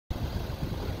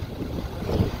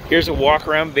Here's a walk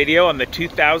around video on the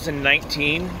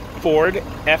 2019 Ford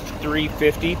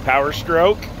F350 Power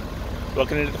Stroke.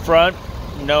 Looking at the front,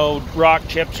 no rock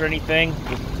chips or anything.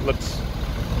 It looks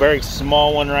very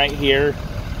small one right here.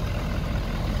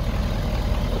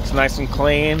 Looks nice and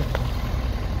clean.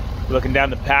 Looking down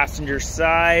the passenger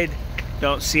side,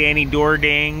 don't see any door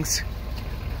dings.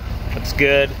 Looks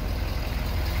good.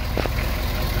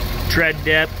 Tread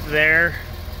depth there.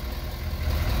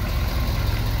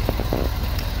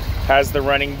 Has the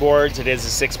running boards. It is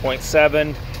a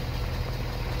 6.7.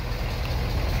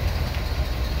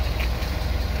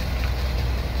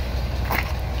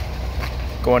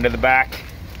 Going to the back.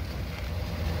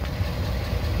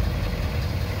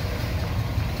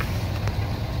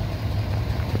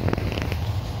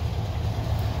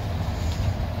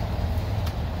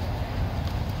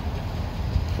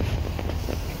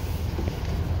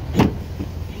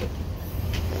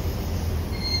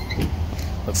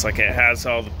 Looks like it has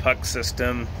all the puck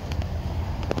system.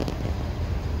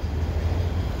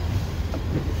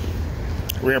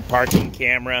 Rear parking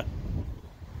camera.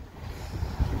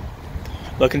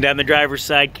 Looking down the driver's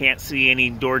side, can't see any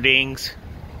door dings.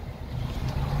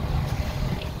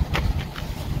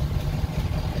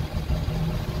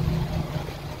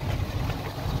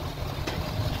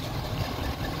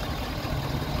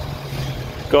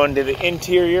 Going to the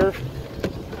interior.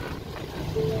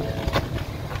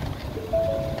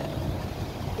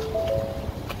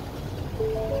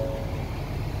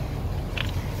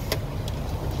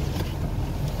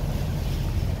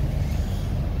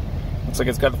 Looks like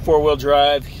it's got the four-wheel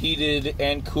drive, heated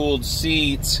and cooled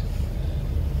seats.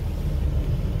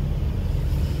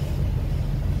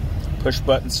 Push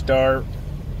button start,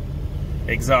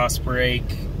 exhaust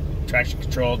brake, traction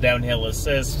control, downhill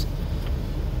assist,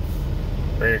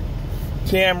 rear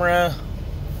camera.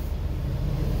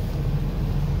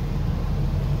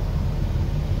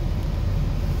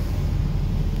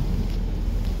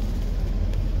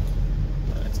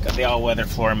 It's got the all-weather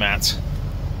floor mats.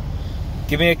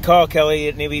 Give me a call, Kelly,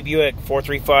 at Newby Buick,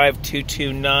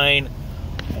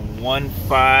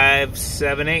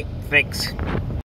 435-229-1578. Thanks.